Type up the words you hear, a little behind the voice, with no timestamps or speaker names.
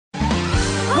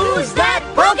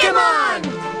Pokemon!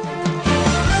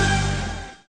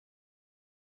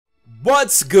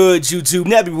 What's good, YouTube?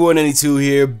 Nappy192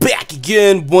 here, back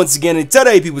again, once again, and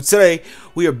today, people, today,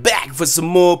 we are back for some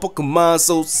more Pokemon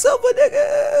Soul Silver,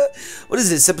 nigga! What is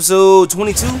this, episode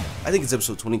 22? I think it's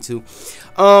episode 22.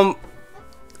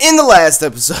 In the last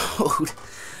episode,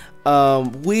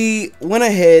 we went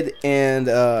ahead and,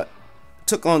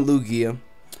 took on Lugia.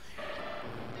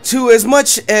 To as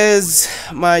much as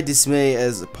my dismay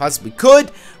as possibly could,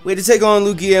 we had to take on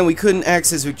Lugia and we couldn't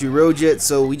access Victory Road yet,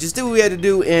 so we just did what we had to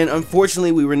do, and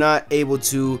unfortunately we were not able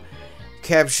to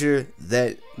capture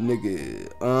that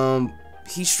nigga.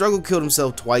 He struggled, killed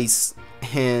himself twice,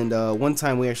 and one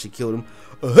time we actually killed him.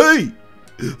 Hey!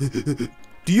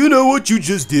 Do you know what you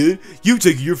just did? You've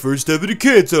taken your first step into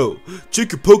Kanto.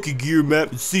 Check your Pokegear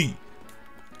map and see.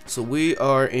 So we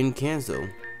are in Kanto.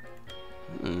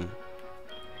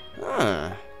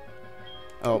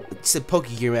 Oh, it said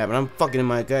Pokegear map, and I'm fucking in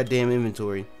my goddamn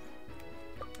inventory.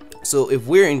 So if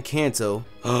we're in Kanto,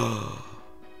 oh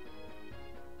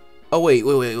wait,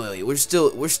 we're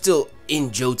still in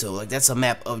Johto. Like, that's a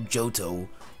map of Johto.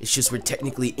 It's just we're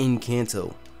technically in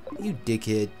Kanto. You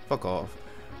dickhead, fuck off.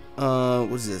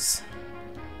 What is this?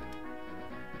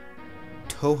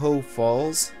 Tojo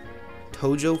Falls?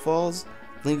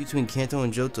 Link between Kanto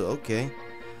and Johto. Okay.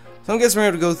 So I guess we're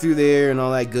gonna have to go through there and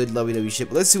all that good lovey-dovey shit.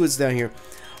 But let's see what's down here.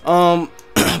 But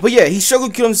yeah, he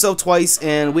struggled to kill himself twice,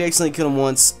 and we accidentally killed him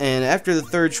once. And after the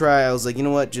third try, I was like, you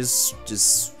know what?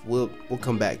 We'll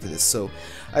come back to this. So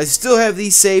I still have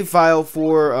the save file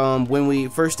for when we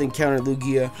first encountered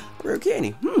Lugia. Rare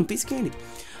candy, piece of candy.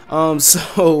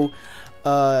 So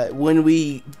when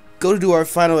we go to do our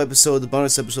final episode, the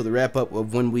bonus episode, the wrap up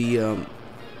of when we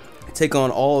take on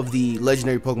all of the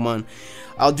legendary Pokemon.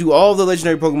 I'll do all of the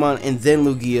legendary Pokemon and then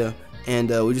Lugia, and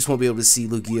we just won't be able to see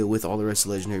Lugia with all the rest of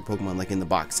the legendary Pokemon, like in the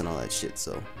box and all that shit.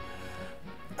 So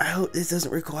I hope this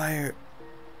doesn't require.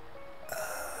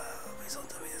 Please don't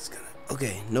tell me this is gonna.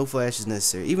 Okay, no flash is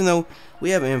necessary, even though we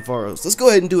have Ampharos. Let's go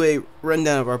ahead and do a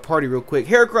rundown of our party real quick.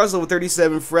 Heracross level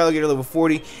 37, Feraligatr level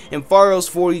 40, Ampharos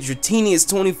 40, Dratini is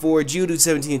 24, Geodude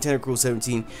 17, and Tentacruel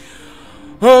 17.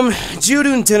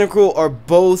 Geodude and Tentacruel are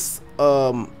both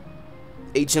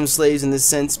HM slaves in this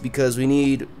sense, because we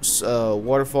need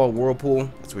Waterfall and Whirlpool.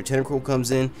 That's where Tentacruel comes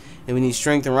in, and we need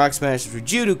Strength and Rock Smash. That's where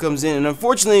Geodude comes in. And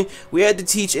unfortunately, we had to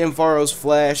teach Ampharos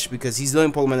Flash because he's the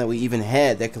only Pokemon that we even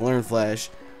had that can learn Flash.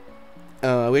 We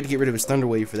had to get rid of his Thunder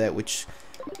Wave for that, which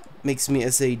makes me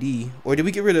SAD. Or did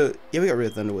we get rid of? Yeah, we got rid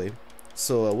of Thunder Wave.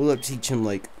 So we'll have to teach him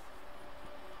like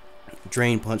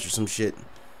Drain Punch or some shit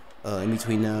in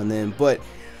between now and then. But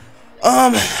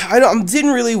I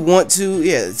didn't really want to.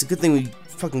 Yeah, it's a good thing we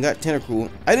fucking got Tentacruel.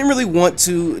 I didn't really want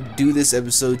to do this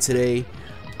episode today,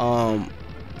 and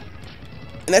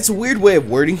that's a weird way of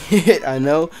wording it, I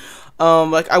know.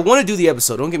 Like, I want to do the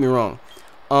episode, don't get me wrong.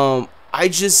 I'm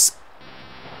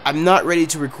not ready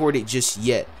to record it just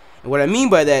yet. And what I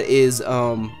mean by that is,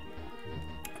 when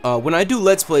I do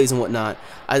Let's Plays and whatnot,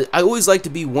 I always like to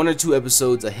be 1 or 2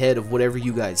 episodes ahead of whatever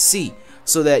you guys see.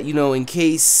 So that, you know, in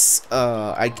case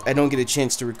I don't get a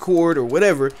chance to record or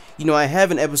whatever, you know, I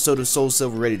have an episode of Soul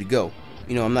Silver ready to go.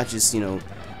 You know, I'm not just, you know,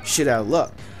 shit out of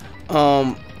luck.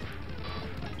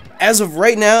 As of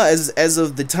right now, as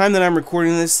of the time that I'm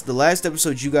recording this, the last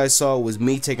episode you guys saw was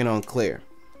me taking on Claire.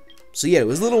 So yeah, it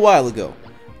was a little while ago.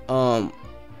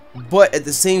 But at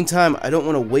the same time, I don't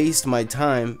want to waste my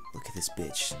time. Look at this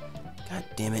bitch. God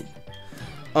damn it.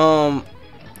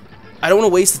 I don't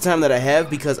want to waste the time that I have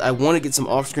because I want to get some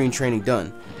off-screen training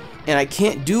done. And I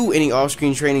can't do any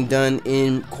off-screen training done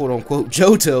in quote-unquote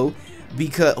Johto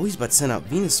because... Oh, he's about to send out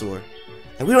Venusaur.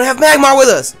 And we don't have Magmar with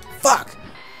us! Fuck!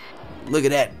 Look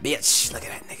at that bitch. Look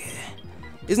at that nigga.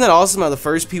 Isn't that awesome how the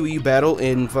first PWU battle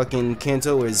in fucking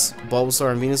Kanto is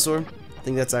Bulbasaur and Venusaur? I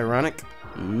think that's ironic.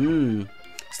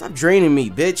 Stop draining me,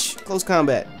 bitch. Close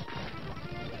combat.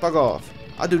 Fuck off.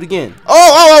 I'll do it again.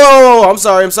 Oh, I'm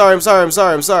sorry. Let's get,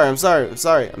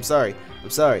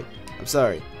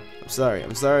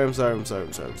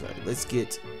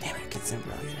 damn it, get some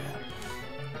value out.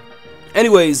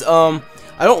 Anyways, I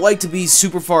don't like to be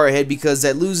super far ahead because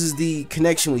that loses the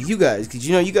connection with you guys, because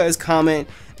you know, you guys comment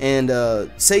and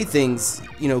say things,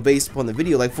 you know, based upon the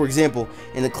video. Like, for example,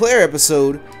 in the Claire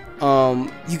episode,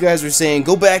 you guys were saying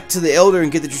go back to the Elder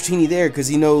and get the Dratini there because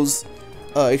he knows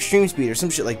Extreme Speed or some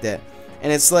shit like that.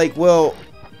 And it's like, well,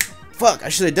 fuck, I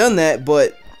should have done that,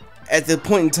 but at the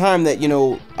point in time that, you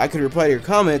know, I could reply to your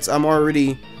comments, I'm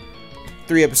already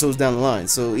 3 episodes down the line.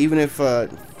 So even if,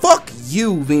 fuck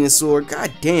you, Venusaur,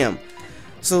 god damn.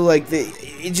 So, like,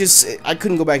 I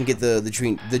couldn't go back and get the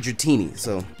Dratini,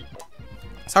 so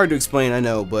it's hard to explain, I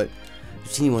know, but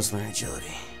Dratini wants to learn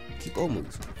agility. Keep old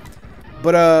moves.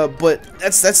 But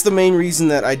that's the main reason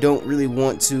that I don't really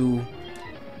want to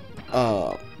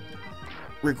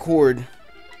record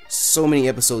so many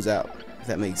episodes out, if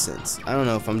that makes sense. I don't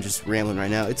know if I'm just rambling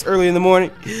right now. It's early in the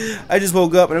morning. I just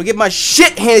woke up and I'm getting my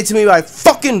shit handed to me by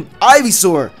fucking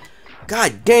Ivysaur.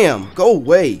 God damn, go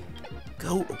away.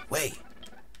 Go away.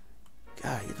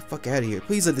 God, get the fuck out of here.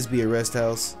 Please let this be a rest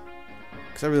house,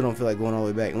 because I really don't feel like going all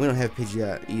the way back, and we don't have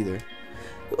Pidgeot either.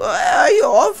 Where are you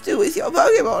off to with your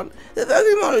Pokemon? The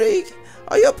Pokemon League?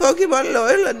 Are your Pokemon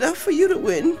loyal enough for you to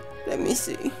win? Let me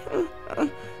see.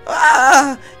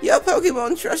 Your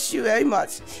Pokemon trust you very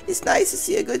much. It's nice to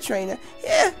see a good trainer.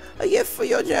 Yeah, a gift for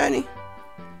your journey.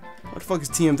 What the fuck is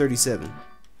TM37?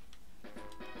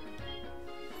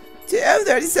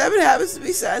 TM37 happens to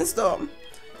be Sandstorm.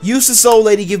 Useless old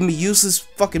lady giving me useless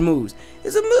fucking moves.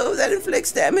 It's a move that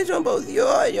inflicts damage on both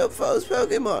your and your foe's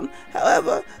Pokemon.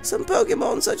 However, some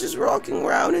Pokemon such as Rocking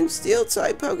Ground and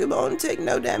Steel-type Pokemon take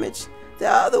no damage.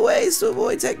 There are other ways to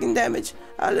avoid taking damage.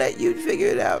 I'll let you figure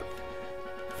it out.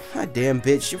 God damn,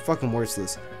 bitch, you're fucking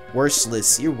worthless.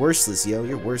 Worthless. You're worthless, yo.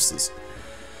 You're worthless.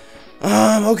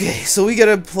 Okay, so we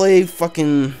gotta play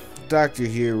fucking Doctor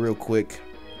here real quick,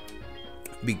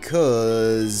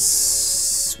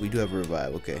 because we do have a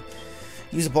revive. Okay,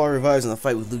 use up all revives in the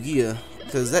fight with Lugia,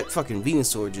 because that fucking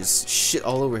Venusaur just shit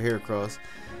all over Heracross.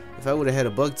 If I would have had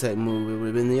a bug type move, it would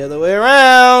have been the other way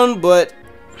around, but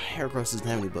Heracross doesn't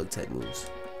have any bug type moves.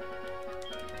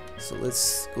 So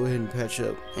let's go ahead and patch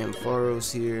up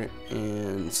Ampharos here,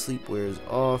 and Sleep wears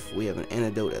off. We have an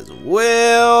antidote as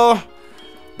well.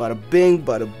 Bada bing,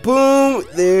 bada boom.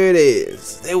 There it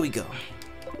is. There we go.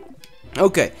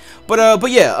 Okay,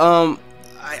 but yeah,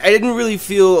 I didn't really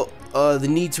feel the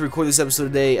need to record this episode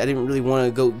today. I didn't really want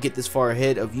to go get this far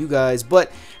ahead of you guys,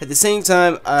 but at the same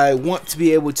time, I want to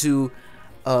be able to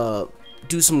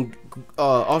do some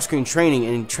off-screen training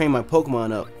and train my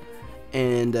Pokemon up,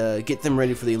 and get them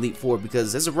ready for the Elite Four,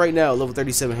 because as of right now, level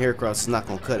 37 Heracross is not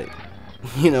gonna cut it.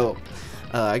 You know,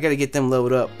 I gotta get them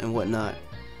leveled up and whatnot.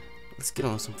 Let's get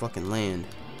on some fucking land.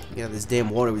 Get out of this damn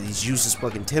water with these useless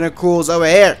fucking tentacles over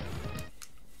here.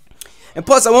 And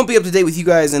plus, I won't be up to date with you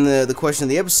guys in the question of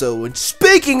the episode. And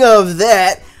speaking of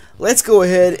that, let's go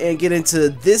ahead and get into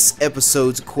this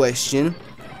episode's question.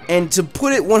 And to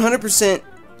put it 100%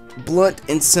 blunt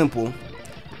and simple,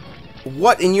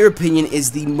 what, in your opinion,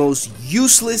 is the most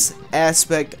useless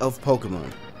aspect of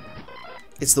Pokemon?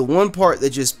 It's the one part that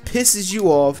just pisses you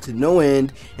off to no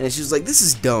end, and it's just like, this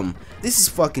is dumb. This is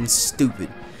fucking stupid.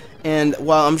 And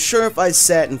while I'm sure if I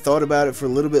sat and thought about it for a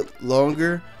little bit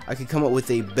longer, I could come up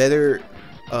with a better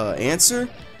answer.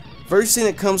 First thing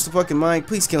that comes to fucking mind,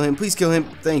 please kill him,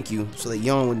 thank you, so that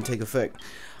yawn wouldn't take effect.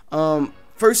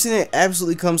 First thing that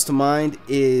absolutely comes to mind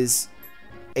is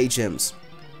HMs.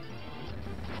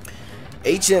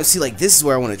 HMs, see, like, this is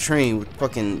where I want to train with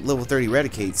fucking level 30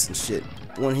 Eradicates and shit.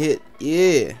 One hit,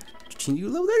 yeah. Can you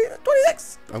level 30?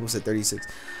 26? I almost said 36.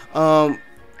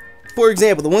 For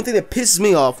example, the one thing that pisses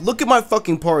me off, look at my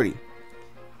fucking party.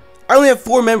 I only have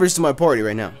 4 members to my party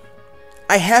right now.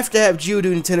 I have to have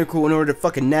Geodude and Tentacool in order to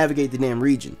fucking navigate the damn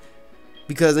region,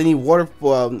 because I need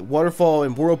Waterfall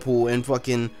and Whirlpool and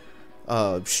fucking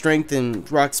Strength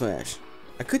and Rock Smash.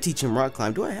 I could teach him Rock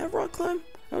Climb. Do I have Rock Climb?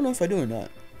 I don't know if I do or not.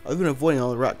 I've been avoiding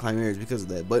all the Rock Climb areas because of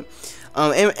that. But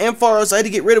Ampharos, I had to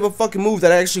get rid of a fucking move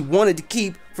that I actually wanted to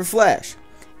keep for Flash.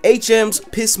 HMs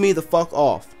piss me the fuck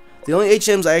off. The only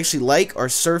HMs I actually like are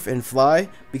Surf and Fly,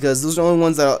 because those are the only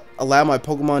ones that allow my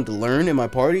Pokemon to learn in my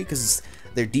party, because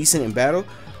they're decent in battle.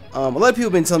 A lot of people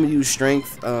have been telling me to use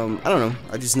Strength. I don't know.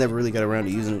 I just never really got around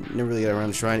to using it. Never really got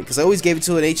around to trying it, because I always gave it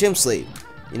to an HM slave,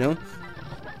 you know?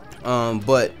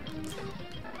 But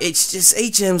it's just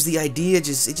HMs, the idea, it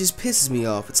just pisses me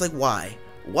off. It's like, why?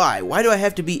 Why do I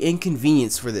have to be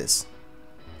inconvenienced for this?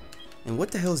 And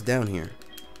what the hell is down here?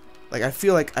 Like, I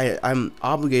feel like I'm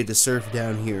obligated to surf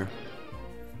down here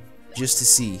just to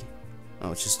see.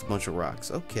 Oh, it's just a bunch of rocks.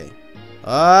 Okay.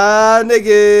 Nigga.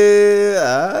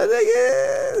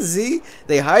 See?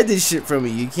 They hide this shit from me.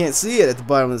 You can't see it at the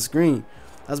bottom of the screen.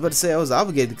 I was about to say I was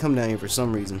obligated to come down here for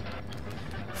some reason.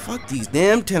 Fuck these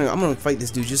damn tentacles. I'm gonna fight this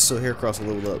dude just so Heracross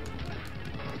will level up.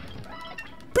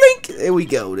 Blink! There we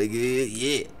go,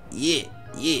 nigga.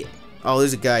 Yeah. Oh,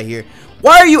 there's a guy here.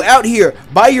 Why are you out here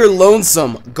by your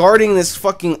lonesome guarding this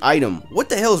fucking item? What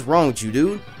the hell is wrong with you,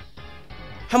 dude?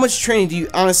 How much training do you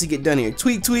honestly get done here?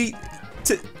 Tweet.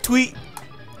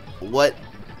 What?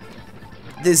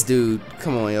 This dude.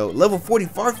 Come on, yo. Level 40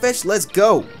 Farfetch? Let's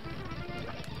go.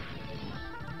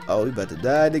 Oh, you about to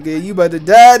die, nigga. You about to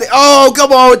die. Oh,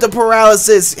 come on with the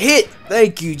paralysis. Hit.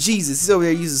 Thank you, Jesus. He's over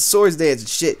there using swords dance and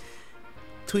shit.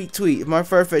 Tweet, tweet. If my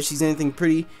Farfetch sees anything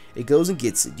pretty, it goes and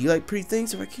gets it. Do you like pretty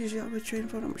things? If I kiss you, I'll be trading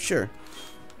phone number. Sure.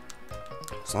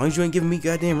 As long as you ain't giving me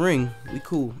goddamn ring, we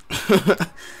cool.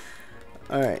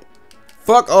 Alright.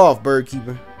 Fuck off, bird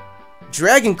keeper.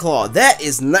 Dragon Claw. That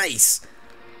is nice.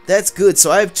 That's good.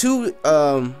 So I have two,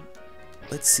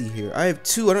 let's see here. I have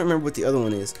two. I don't remember what the other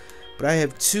one is. But I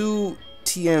have two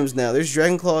TMs now. There's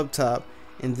Dragon Claw up top.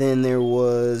 And then there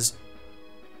was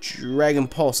Dragon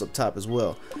Pulse up top as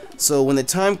well. So when the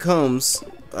time comes,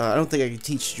 I don't think I can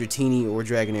teach Dratini or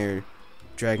Dragonair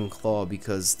Dragon Claw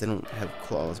because they don't have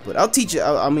claws. But I'll teach it.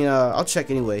 I'll check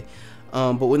anyway.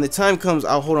 But when the time comes,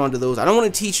 I'll hold on to those. I don't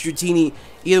want to teach Dratini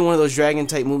either one of those dragon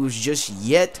type moves just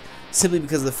yet, simply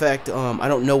because of the fact I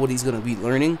don't know what he's gonna be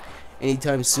learning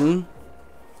anytime soon.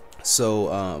 So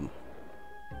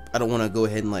I don't want to go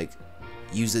ahead and like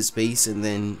use this space and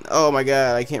then, oh my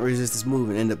god, I can't resist this move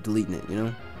and end up deleting it, you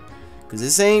know? Because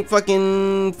this ain't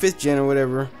fucking 5th gen or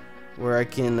whatever, where I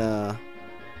can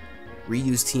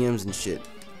reuse TMs and shit.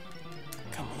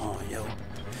 Come on, yo.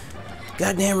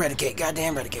 Goddamn Raticate,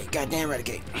 goddamn Raticate, goddamn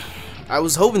Raticate. I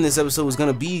was hoping this episode was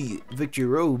gonna be Victory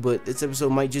Road, but this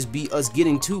episode might just be us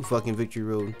getting to fucking Victory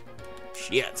Road.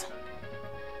 Shit.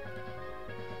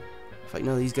 Fighting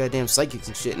all these goddamn psychics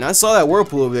and shit. And I saw that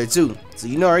whirlpool over there too. So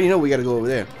you know, I already know we gotta go over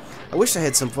there. I wish I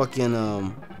had some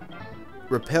fucking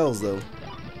repels though.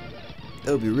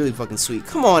 That would be really fucking sweet.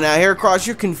 Come on now, Heracross,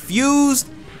 you're confused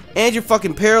and you're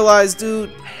fucking paralyzed,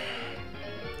 dude.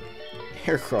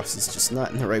 Heracross is just not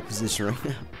in the right position right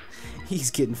now. He's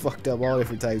getting fucked up all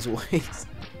different types of ways.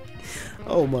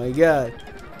 Oh my god.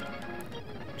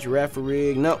 Giraffe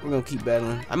rig. Nope, we're gonna keep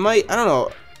battling. I don't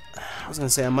know. I was gonna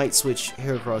say I might switch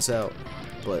Heracross out,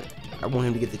 but I want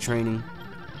him to get the training.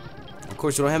 Of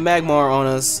course, we don't have Magmar on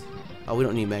us. Oh, we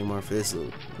don't need Magmar for this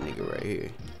little nigga right here.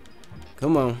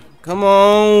 Come on. Come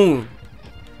on.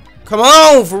 Come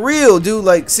on, for real, dude.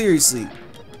 Like, seriously.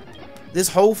 This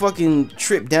whole fucking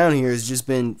trip down here has just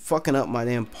been fucking up my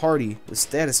damn party with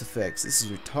status effects. This is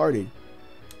retarded.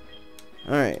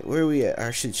 Alright, where are we at?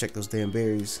 I should check those damn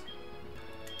berries.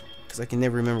 Because I can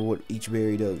never remember what each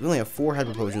berry does. We only have 4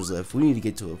 hyper potions left. We need to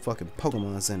get to a fucking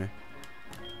Pokemon Center.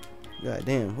 God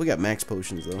damn. We got max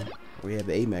potions though. We have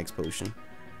a max potion.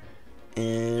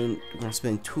 And we're going to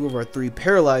spend 2 of our 3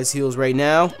 paralyzed heals right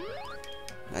now.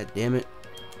 God damn it.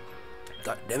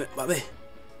 God damn it, Bobby.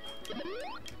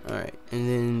 Alright, and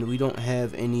then we don't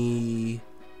have any...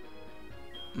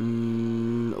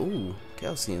 ooh,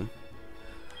 calcium.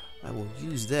 I will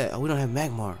use that. Oh, we don't have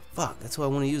Magmar. Fuck, that's what I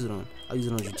want to use it on. I'll use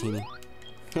it on Dratini.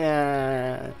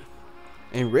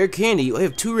 And rare candy. I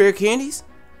have 2 rare candies?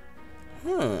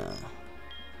 Huh.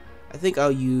 I think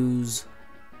I'll use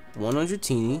 1 on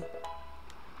Dratini.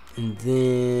 And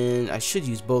then I should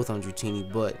use both on Dratini,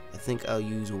 but I think I'll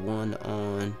use 1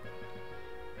 on...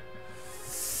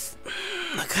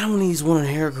 I kind of want to use 1 on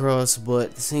Heracross, but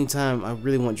at the same time, I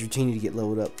really want Dratini to get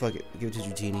leveled up. Fuck it. Give it to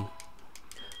Dratini.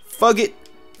 Fuck it.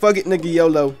 Fuck it, nigga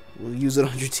YOLO. We'll use it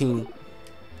on Dratini.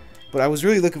 But I was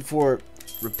really looking for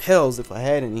repels if I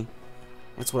had any.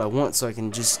 That's what I want, so I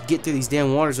can just get through these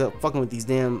damn waters without fucking with these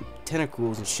damn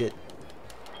tentacruels and shit.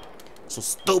 So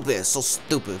stupid. So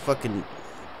stupid. Fucking...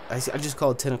 I just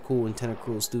called Tentacool and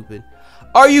Tentacruel stupid.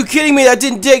 Are you kidding me? That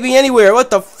didn't take me anywhere. What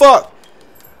the fuck?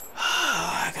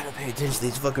 I gotta pay attention to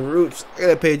these fucking routes. I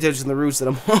gotta pay attention to the routes that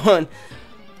I'm on.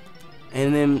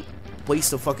 And then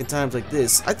waste of fucking times like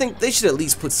this. I think they should at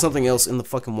least put something else in the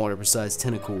fucking water besides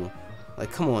Tentacool.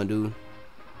 Like, come on, dude.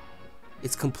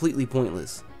 It's completely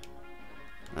pointless.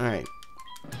 Alright.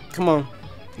 Come on.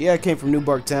 Yeah, I came from New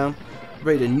Bark Town.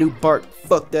 Ready to New Bark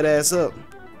fuck that ass up.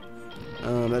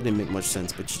 That didn't make much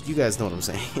sense, but you guys know what I'm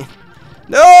saying.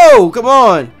 No! Come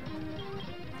on!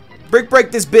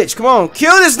 Break this bitch. Come on.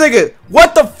 Kill this nigga!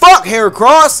 What the fuck,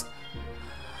 Heracross?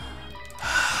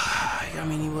 I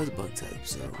mean, he was bug type,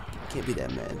 so can't be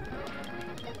that mad.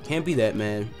 Can't be that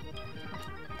mad.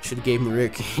 Should've gave him the rare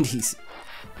candies.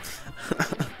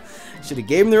 Should've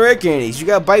gave him the rare candies. You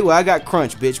got bite, well, I got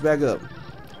crunch, bitch. Back up.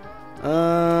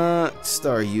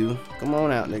 Star you. Come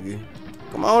on out, nigga.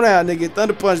 Come on out, nigga.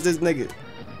 Thunder punch this nigga.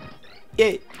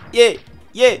 Yeah, yeah,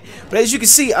 yeah. But as you can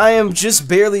see, I am just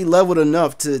barely leveled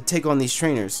enough to take on these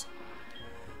trainers.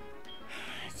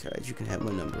 God, you can have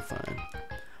my number, fine.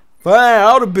 Fine,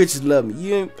 all the bitches love me.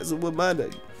 You ain't messing with my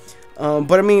nigga.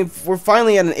 But I mean, we're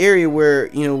finally at an area where,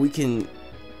 you know, we can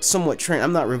somewhat train.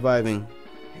 I'm not reviving.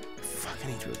 Fuck, I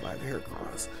need to revive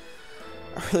Heracross.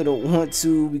 I really don't want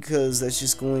to because that's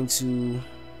just going to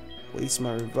waste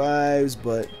my revives,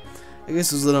 but I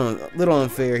guess it was a little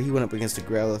unfair. He went up against a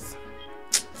Growlithe.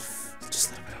 It's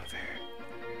just a little bit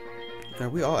unfair. Are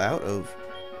we all out of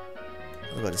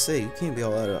was about to say, you can't be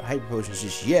all out of hyper potions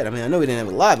just yet. I mean, I know we didn't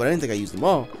have a lot, but I didn't think I used them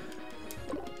all.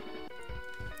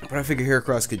 But I figured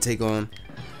Heracross could take on.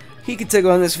 He could take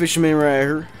on this fisherman right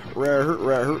here. Right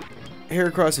here.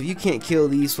 Heracross, if you can't kill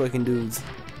these fucking dudes,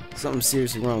 something's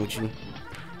seriously wrong with you.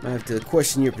 Might have to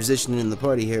question your position in the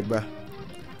party here, bruh.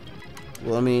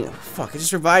 Well, I mean, fuck, I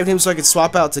just revived him so I could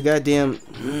swap out to goddamn...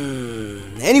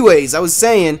 Anyways, I was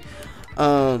saying,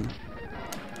 I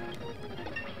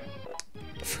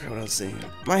forgot what I was saying.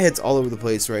 My head's all over the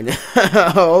place right now.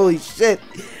 Holy shit.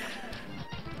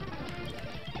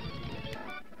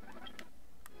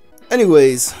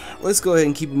 Anyways, let's go ahead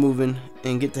and keep it moving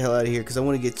and get the hell out of here because I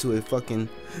want to get to a fucking...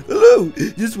 Hello,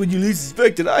 just when you least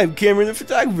suspect it, I am Cameron the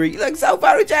photographer. You look so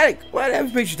photogenic. Why not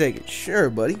have a picture taken? Sure,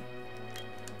 buddy.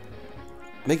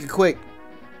 Make it quick.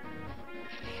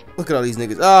 Look at all these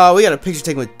niggas. Oh, we got a picture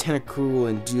taken with Tentacruel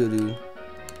and Geodude.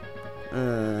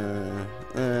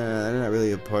 They're not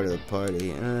really a part of the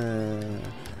party.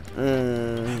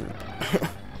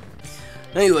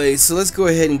 Anyway, so let's go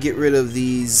ahead and get rid of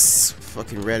these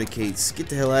fucking Raticates. Get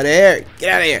the hell out of here. Get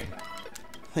out of here.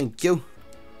 Thank you.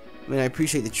 I mean, I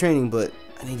appreciate the training, but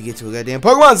I need to get to a goddamn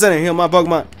Pokemon Center. Heal my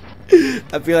Pokemon.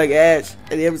 I feel like Ash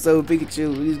at the episode of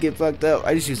Pikachu. We just get fucked up.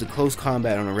 I just used a close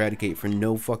combat on Eradicate for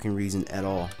no fucking reason at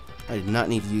all. I did not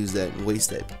need to use that and waste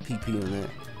that PP on that.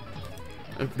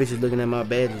 That bitch is looking at my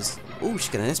badges. Ooh,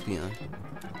 she got an Espeon.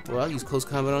 Well, I'll use close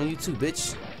combat on you too,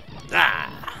 bitch.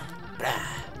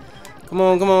 Ah! Come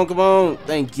on, come on, come on.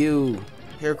 Thank you.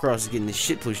 Heracross is getting this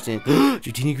shit pushed in.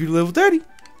 Dratini grew to level 30.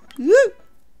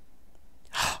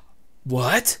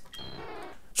 What?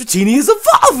 Dratini is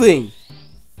evolving!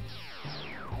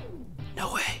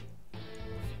 No way.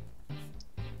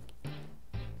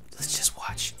 Let's just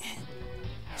watch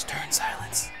in stern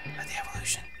silence at the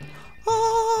evolution.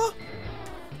 Ah!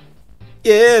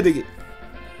 Yeah, dig it.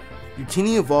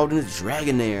 Dratini evolved into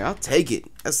Dragonair. I'll take it.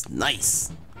 That's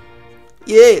nice.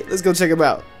 Yeah, let's go check him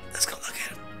out. Let's go look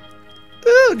at him.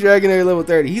 Oh, Dragonair level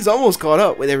 30. He's almost caught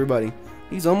up with everybody.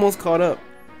 He's almost caught up.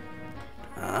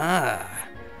 Ah.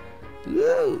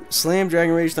 Ooh. Slam,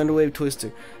 Dragon Rage, Thunder Wave,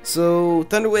 Twister. So,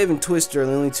 Thunder Wave and Twister are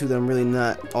the only two that I'm really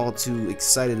not all too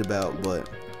excited about, but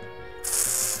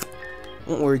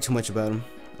won't worry too much about him.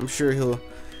 I'm sure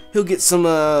he'll get some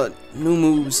new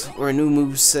moves or a new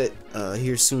move set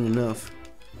here soon enough.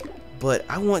 But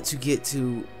I want to get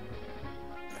to...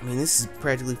 I mean, this is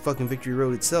practically fucking Victory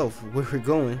Road itself, where we're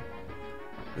going.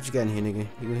 What you got in here, nigga?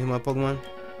 You gonna hit my Pokemon?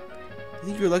 I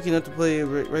think you're lucky enough to play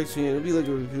right soon. It'll be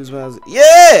lucky if it was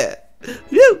yeah!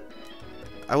 Woo!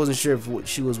 I wasn't sure if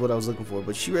she was what I was looking for,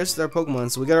 but she rested our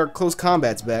Pokemon, so we got our close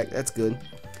combats back. That's good.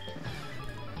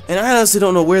 And I honestly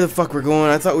don't know where the fuck we're going.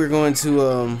 I thought we were going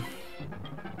to,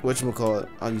 whatchamacallit.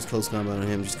 I'll use close combat on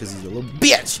him just because he's a little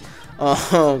bitch.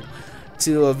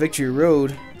 To Victory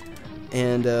Road.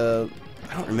 And,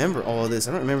 I don't remember all of this.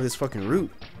 I don't remember this fucking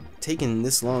route taking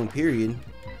this long period.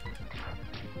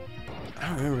 I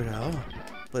don't remember it at all.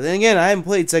 But then again, I haven't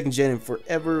played 2nd gen in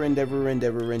forever and ever and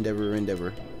ever and ever and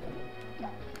ever.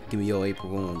 Give me your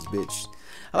apricorns, bitch.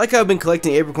 I like how I've been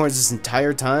collecting apricorns this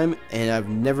entire time, and I've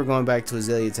never gone back to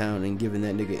Azalea Town and given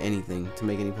that nigga anything to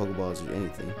make any Pokeballs or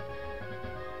anything.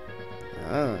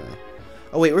 Ah.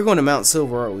 Oh wait, we're going to Mount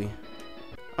Silver, aren't we?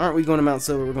 Aren't we going to Mount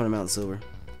Silver? We're going to Mount Silver.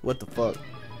 What the fuck?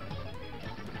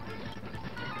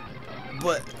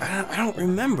 But I don't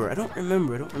remember. I don't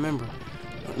remember.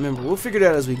 We'll figure it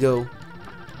out as we go.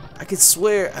 I could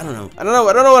swear. I don't know. I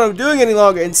don't know what I'm doing any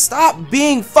longer. And stop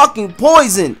being fucking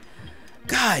poisoned.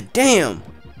 God damn.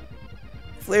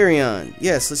 Flareon.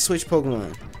 Yes, let's switch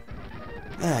Pokemon.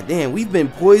 God damn. We've been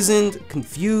poisoned,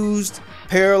 confused,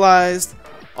 paralyzed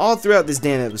all throughout this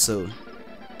damn episode.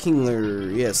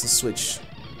 Kingler. Yes, let's switch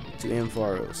to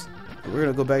Ampharos. We're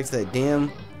gonna go back to that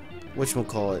damn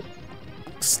whatchamacallit.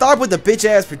 Stop with the bitch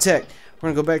ass protect. We're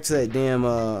gonna go back to that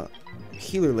damn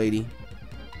healer lady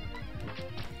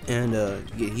and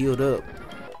get healed up.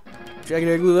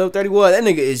 Dragonair Glue level 31. That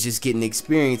nigga is just getting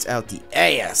experience out the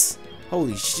ass.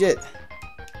 Holy shit.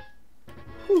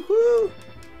 Woohoo.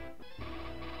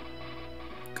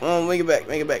 Come on, make it back,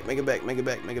 make it back, make it back, make it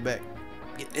back, make it back.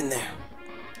 Get in there.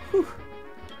 Whew.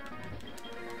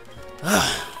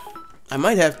 I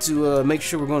might have to make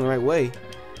sure we're going the right way,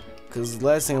 because the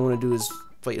last thing I want to do is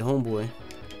fight homeboy.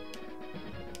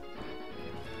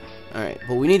 Alright,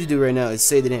 what we need to do right now is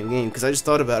save the damn game, because I just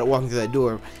thought about it walking through that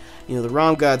door. You know, the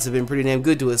ROM gods have been pretty damn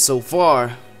good to us so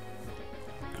far.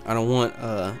 I don't want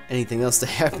anything else to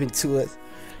happen to us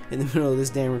in the middle of this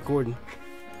damn recording.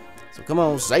 So come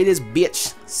on, say this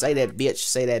bitch. Say that bitch.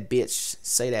 Say that bitch.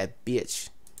 Say that bitch.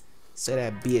 Say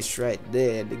that bitch right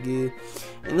there, nigga.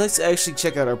 And let's actually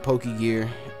check out our Poke Gear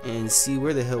and see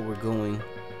where the hell we're going.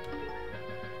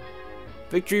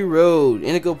 Victory Road,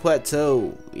 Indigo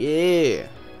Plateau. Yeah.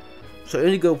 So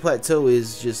Indigo Plateau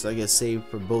is just, I guess, saved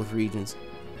for both regions.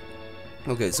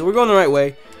 Okay, so we're going the right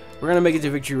way. We're gonna make it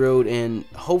to Victory Road, and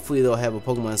hopefully they'll have a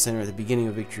Pokemon Center at the beginning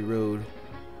of Victory Road.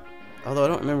 Although I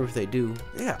don't remember if they do.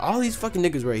 They got all these fucking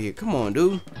niggas right here. Come on,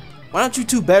 dude. Why don't you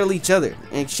two battle each other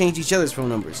and exchange each other's phone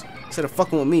numbers instead of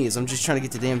fucking with me, as I'm just trying to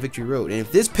get to damn Victory Road. And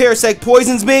if this Parasect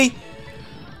poisons me,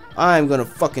 I'm gonna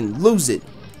fucking lose it.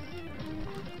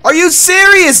 Are you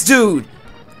serious, dude?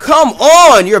 Come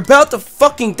on, you're about to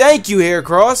fucking thank you,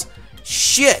 Heracross.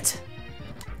 Shit.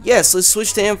 Yes, let's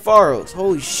switch to Ampharos.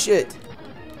 Holy shit.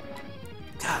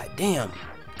 God damn.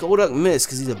 Golduck missed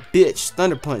because he's a bitch.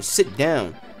 Thunder Punch, sit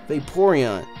down.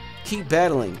 Vaporeon, keep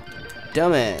battling.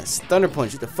 Dumbass. Thunder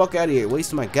Punch, get the fuck out of here.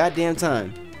 Wasting my goddamn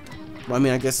time. Well, I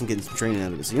mean, I guess I'm getting some training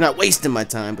out of this. You're not wasting my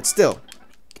time, but still.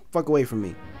 Fuck away from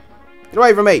me. Get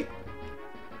away from me.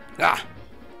 Ah.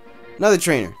 Another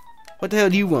trainer. What the hell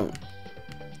do you want?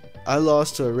 I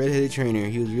lost to a red-headed trainer.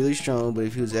 He was really strong, but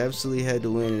if he was absolutely had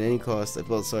to win at any cost, I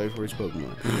felt sorry for his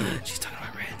Pokemon. She's talking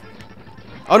about Red.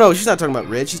 Oh no, she's not talking about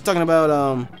Red. She's talking about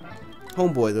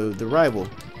Homeboy, the rival.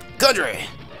 Country.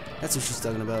 That's what she's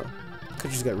talking about.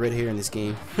 Country's got red hair in this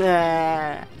game.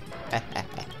 Alright,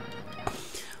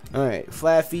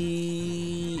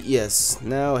 Flaffy. Yes,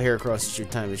 now Heracross, it's your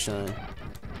time to shine.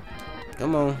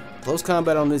 Come on. Close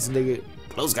combat on this nigga.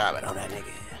 Close combat on that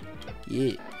nigga.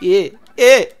 Yeah, yeah,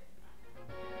 yeah.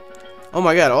 Oh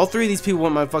my god, all three of these people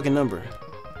want my fucking number.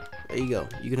 There you go.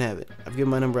 You can have it. I've given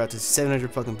my number out to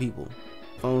 700 fucking people.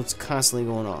 Phone's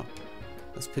constantly going off.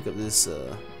 Let's pick up this,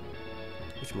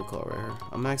 whatchamacallit right here.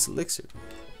 A Max Elixir.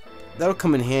 That'll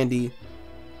come in handy.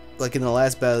 Like in the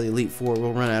last battle of the Elite Four,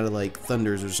 we'll run out of like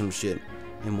Thunders or some shit.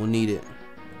 And we'll need it.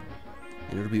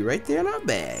 And it'll be right there in our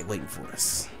bag waiting for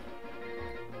us.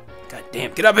 God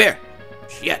damn, get up here!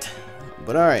 Shit.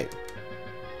 But alright.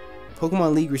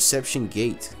 Pokemon League Reception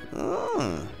Gate.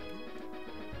 Oh.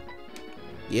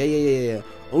 Yeah.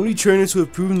 Only trainers who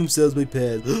have proven themselves may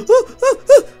pass.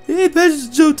 Hey, Patches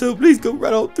Johto, please go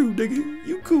right on through, nigga.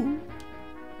 You cool.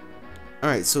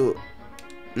 Alright, so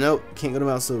nope, can't go to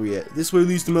Mount Silver yet. This way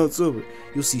leads to Mount Silver.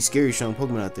 You'll see scary strong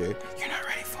Pokemon out there. You're not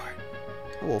ready for it.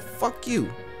 Oh, well, fuck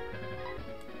you.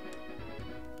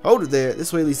 Hold it there.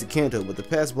 This way leads to Kanto, but the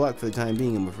path's blocked for the time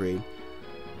being, I'm afraid.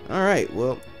 Alright,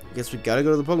 well, I guess we gotta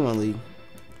go to the Pokemon League.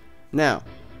 Now,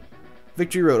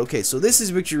 Victory Road. Okay, so this is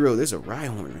Victory Road. There's a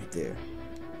Rhyhorn right there.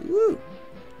 Woo.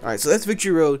 Alright, so that's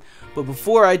Victory Road. But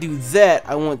before I do that,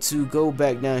 I want to go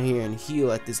back down here and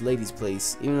heal at this lady's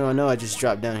place. Even though I know I just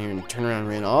dropped down here and turned around and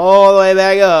ran all the way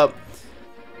back up.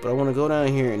 But I want to go down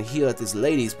here and heal at this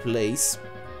lady's place.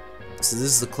 So this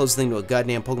is the closest thing to a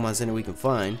goddamn Pokemon Center we can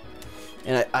find.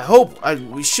 And I hope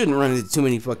we shouldn't run into too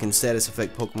many fucking status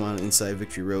effect Pokemon inside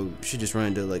Victory Road. We should just run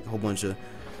into like a whole bunch of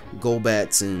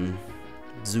Golbats and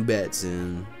Zubats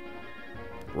and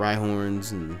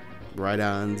Rhyhorns and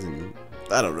Rhydons and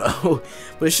I don't know.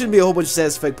 But it shouldn't be a whole bunch of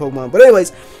status effect Pokemon. But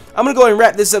anyways, I'm going to go ahead and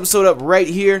wrap this episode up right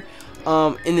here.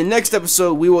 In the next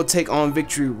episode, we will take on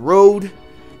Victory Road.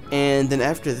 And then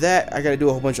after that, I got to do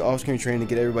a whole bunch of off-screen training to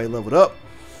get everybody leveled up.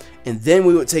 And then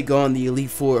we would take on the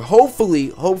Elite Four.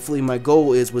 Hopefully my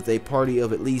goal is with a party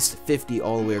of at least 50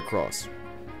 all the way across.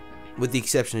 With the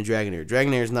exception of Dragonair.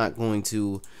 Dragonair is not going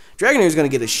to... Dragonair is going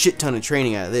to get a shit ton of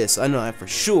training out of this. I know that for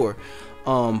sure.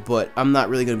 But I'm not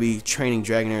really going to be training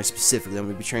Dragonair specifically. I'm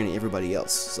going to be training everybody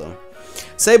else. So,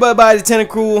 say bye-bye to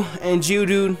Tentacruel and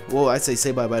Geodude. Well, I'd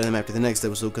say bye-bye to them after the next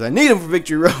episode because I need them for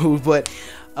Victory Road. But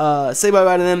say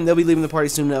bye-bye to them. They'll be leaving the party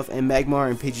soon enough. And Magmar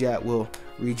and Pidgeot will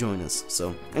rejoin us.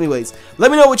 So, anyways,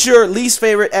 let me know what your least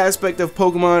favorite aspect of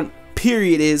Pokemon,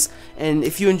 period, is. And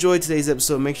if you enjoyed today's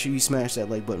episode, make sure you smash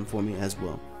that like button for me as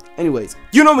well. Anyways,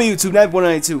 you know me, YouTube,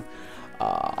 Nappy192.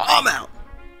 I'm out.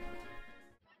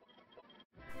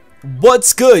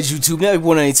 What's good, YouTube?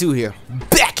 Nappy192 here,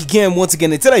 back again once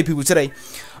again. And today, people,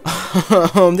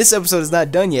 this episode is not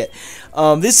done yet.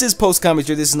 This is post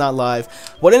commentary. This is not live.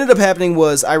 What ended up happening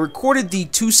was I recorded the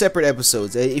two separate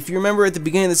episodes. If you remember at the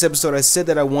beginning of this episode, I said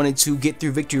that I wanted to get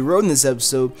through Victory Road in this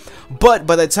episode, but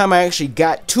by the time I actually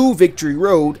got to Victory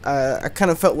Road, I kind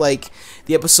of felt like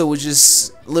the episode was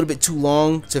just a little bit too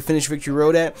long to finish Victory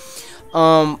Road at.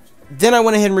 Then I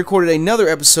went ahead and recorded another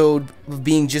episode of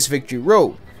being just Victory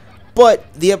Road.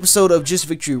 But the episode of just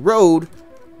Victory Road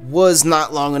was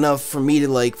not long enough for me to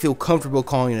like feel comfortable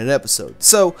calling it an episode.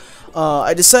 So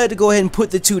I decided to go ahead and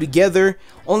put the two together.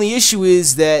 Only issue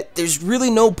is that there's really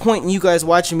no point in you guys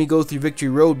watching me go through Victory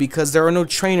Road because there are no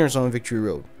trainers on Victory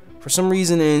Road. For some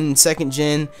reason in 2nd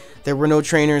gen, there were no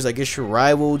trainers. I guess your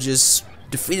rival just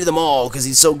defeated them all because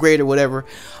he's so great or whatever.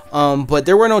 But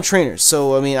there were no trainers.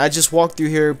 So, I mean, I just walked through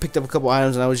here, picked up a couple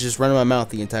items, and I was just running my mouth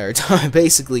the entire time,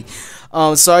 basically.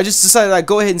 So I just decided I'd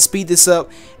go ahead and speed this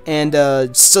up. And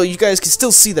so you guys can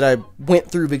still see that I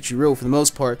went through Victory Road for the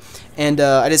most part. And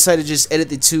I decided to just edit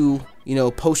the two, you know,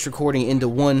 post-recording into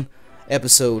one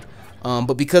episode.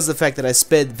 But because of the fact that I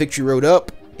sped Victory Road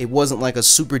up, it wasn't like a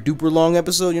super duper long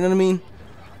episode, you know what I mean?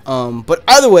 But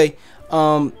either way,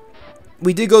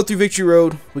 we did go through Victory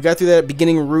Road. We got through that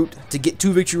beginning route to get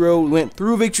to Victory Road. We went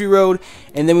through Victory Road,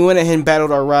 and then we went ahead and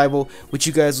battled our rival, which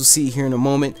you guys will see here in a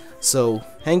moment. So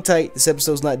hang tight, this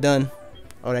episode's not done.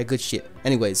 All that good shit.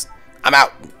 Anyways, I'm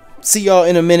out. See y'all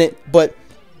in a minute, but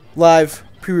live,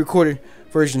 pre-recorded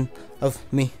version of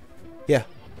me. Yeah.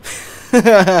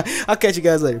 I'll catch you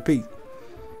guys later. Peace.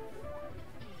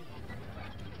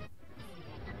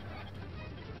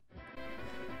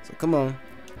 So come on.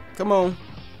 Come on.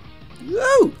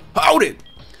 Woo! Hold it!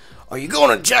 Are you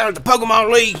going to challenge the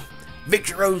Pokemon League?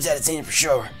 Victory Road's at its end for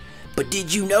sure. But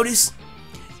did you notice?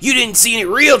 You didn't see any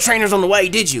real trainers on the way,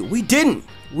 did you? We didn't.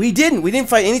 We didn't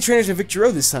fight any trainers in Victory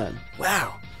Road this time.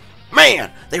 Wow.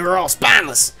 Man, they were all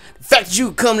spineless. The fact that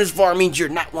you come this far means you're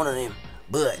not one of them.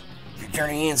 But your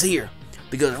journey ends here.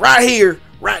 Because right here,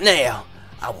 right now,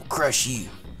 I will crush you.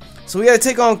 So we gotta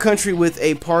take on country with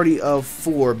a party of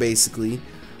 4, basically.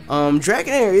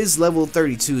 Dragonair is level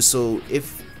 32, so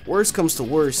if worse comes to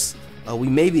worse, we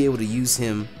may be able to use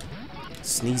him.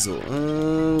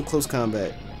 Sneasel. Close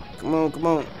combat. Come on, come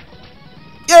on.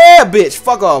 Yeah, bitch!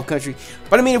 Fuck off, country.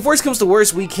 But I mean, if worse comes to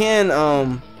worse, we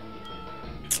can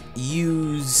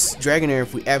use Dragonair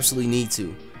if we absolutely need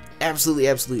to. Absolutely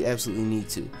need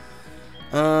to.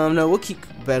 No, we'll keep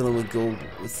battling with gold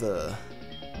with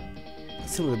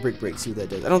some of the Brick Break, see what that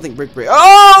does. I don't think Brick Break.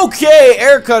 Okay,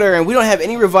 Air Cutter, and we don't have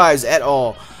any revives at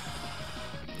all.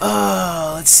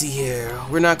 Let's see here.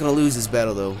 We're not gonna lose this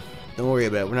battle though. Don't worry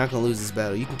about it. We're not gonna lose this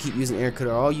battle. You can keep using Air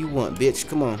Cutter all you want, bitch.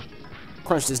 Come on,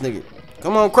 crunch this nigga.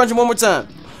 Come on, crunch him one more time.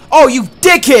 Oh, you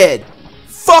dickhead!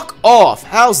 Fuck off.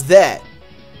 How's that?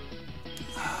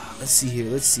 Let's see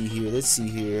here. Let's see here. Let's see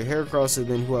here. Heracross has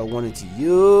been who I wanted to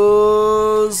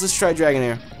use. Let's try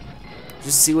Dragonair.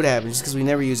 Just to see what happens, just because we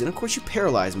never use it. And of course you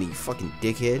paralyzed me, you fucking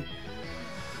dickhead.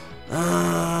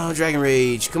 Dragon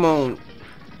Rage, come on.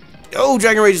 Oh,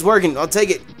 Dragon Rage is working. I'll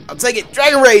take it. I'll take it.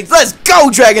 Dragon Rage, let's go,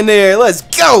 Dragonair. Let's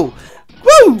go.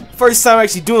 Woo! First time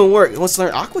actually doing work. It wants to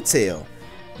learn Aqua Tail.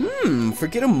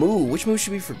 Forget a move. Which move should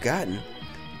be forgotten?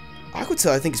 Aqua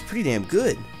Tail I think is pretty damn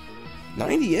good.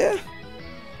 90, yeah.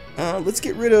 Let's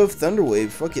get rid of Thunder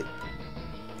Wave. Fuck it.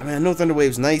 I mean, I know Thunder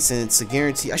Wave's nice and it's a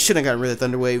guarantee. I shouldn't have got rid of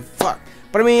Thunder Wave. Fuck.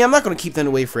 But I mean, I'm not going to keep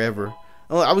Thunder Wave forever.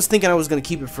 I was thinking I was going to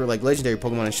keep it for like legendary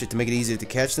Pokemon and shit to make it easier to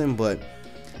catch them, but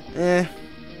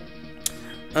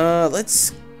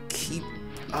let's keep.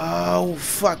 Oh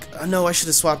fuck. No, I should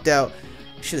have swapped out.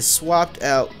 Should have swapped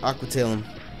out Aqua Tail him.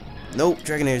 Nope,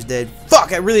 Dragonair's dead.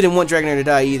 Fuck, I really didn't want Dragonair to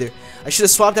die either. I should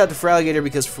have swapped out the Feraligatr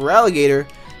because Feraligatr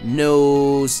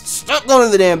knows. Stop going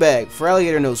to the damn bag.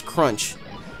 Feraligatr knows Crunch.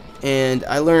 And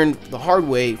I learned the hard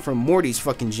way from Morty's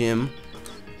fucking gym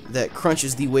that Crunch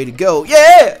is the way to go.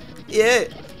 Yeah! Yeah!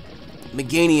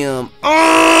 Meganium.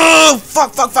 Oh!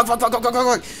 Fuck.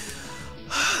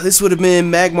 This would have been,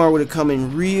 Magmar would have come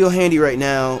in real handy right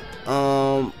now.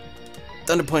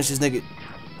 Thunder Punch this nigga.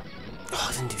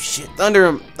 Oh, didn't do shit. Thunder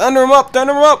him. Thunder him up.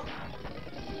 Thunder him up.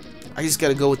 I just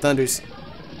gotta go with Thunders.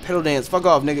 Pedal Dance. Fuck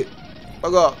off, nigga.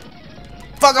 Fuck off.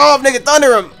 Fuck off, nigga.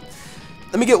 Thunder him.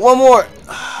 Let me get one more.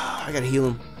 I gotta heal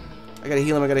him. I gotta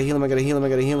heal him. I gotta heal him. I gotta heal him. I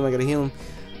gotta heal him. I gotta heal him.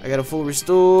 I got a full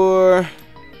restore.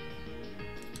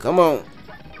 Come on.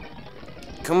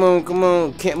 Come on. Come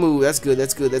on. Can't move. That's good.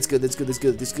 That's good. That's good. That's good. That's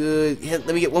good. That's good. Yeah,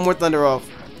 let me get one more thunder off.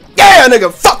 Yeah,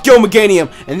 nigga. Fuck yo,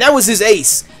 Meganium. And that was his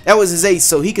ace. That was his ace.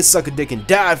 So he could suck a dick and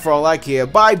die for all I care.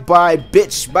 Bye bye,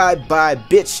 bitch. Bye bye,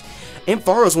 bitch.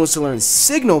 Ampharos wants to learn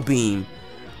Signal Beam.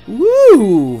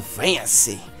 Woo,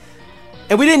 fancy.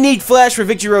 And we didn't need Flash for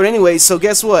Victory Road anyway, so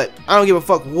guess what? I don't give a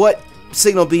fuck what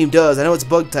Signal Beam does. I know it's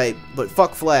bug type, but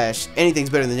fuck Flash. Anything's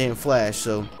better than damn Flash,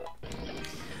 so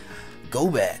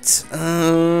Golbat.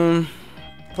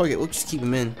 Fuck it, we'll just keep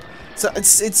him in. So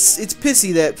it's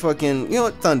pissy that fucking, you know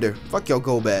what, Thunder. Fuck your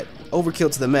Golbat.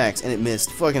 Overkill to the max, and it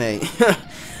missed. Fucking A.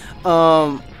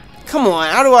 Come on,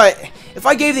 how do I, if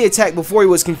I gave the attack before he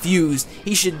was confused,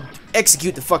 he should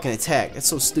execute the fucking attack. That's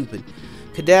so stupid.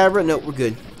 Kadabra, nope, we're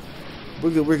good. We're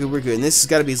good. And this has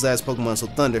got to be his last Pokemon, so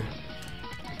Thunder.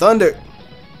 Thunder!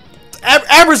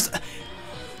 Abra's...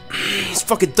 His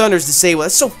fucking Thunder's disabled.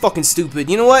 That's so fucking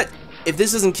stupid. You know what? If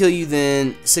this doesn't kill you,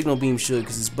 then Signal Beam should,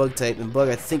 because it's bug type, and bug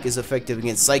I think is effective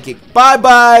against psychic. Bye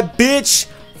bye, bitch.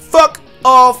 Fuck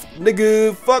off,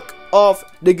 nigga. Fuck off,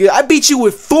 nigga. I beat you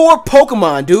with 4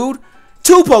 Pokemon, dude.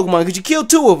 2 Pokemon, because you killed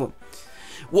 2 of them.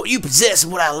 What you possess is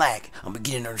what I lack. I'm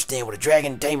beginning to understand what a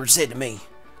dragon tamer said to me.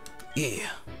 Yeah.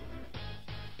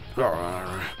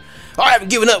 I haven't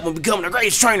given up on becoming the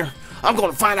greatest trainer. I'm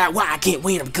going to find out why I can't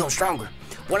win and become stronger.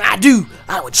 When I do,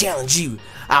 I will challenge you.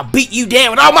 I'll beat you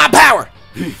down with all my power.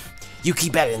 You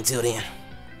keep at it until then.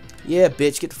 Yeah,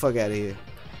 bitch, get the fuck out of here.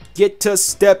 Get to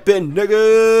stepping,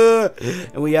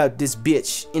 nigga. And we out this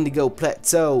bitch. Indigo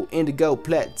Plateau,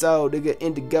 nigga,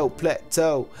 Indigo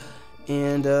Plateau.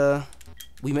 And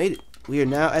we made it. We are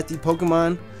now at the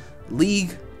Pokemon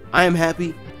League. I am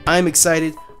happy. I am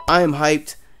excited. I am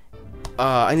hyped.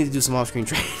 I need to do some off-screen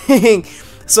training.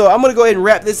 So I'm gonna go ahead and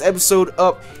wrap this episode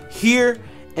up here.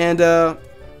 And I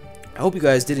hope you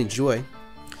guys did enjoy.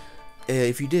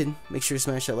 If you did, make sure to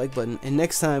smash that like button. And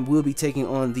next time we'll be taking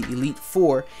on the Elite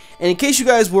Four. And in case you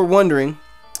guys were wondering,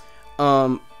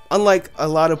 unlike a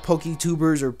lot of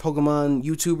PokeTubers or Pokemon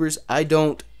YouTubers, I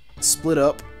don't split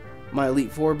up my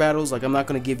Elite Four battles. Like, I'm not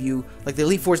going to give you, like, the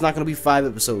Elite Four is not going to be 5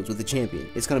 episodes with the champion.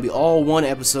 It's going to be all 1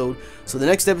 episode. So the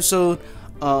next episode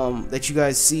that you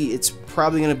guys see, it's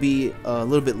probably going to be a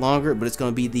little bit longer, but it's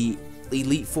going to be the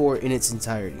Elite Four in its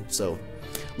entirety. So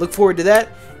look forward to that,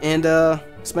 and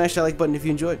smash that like button if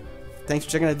you enjoyed. Thanks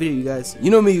for checking out the video, you guys. You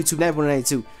know me, YouTube,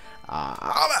 Nappy192. I'm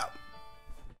out.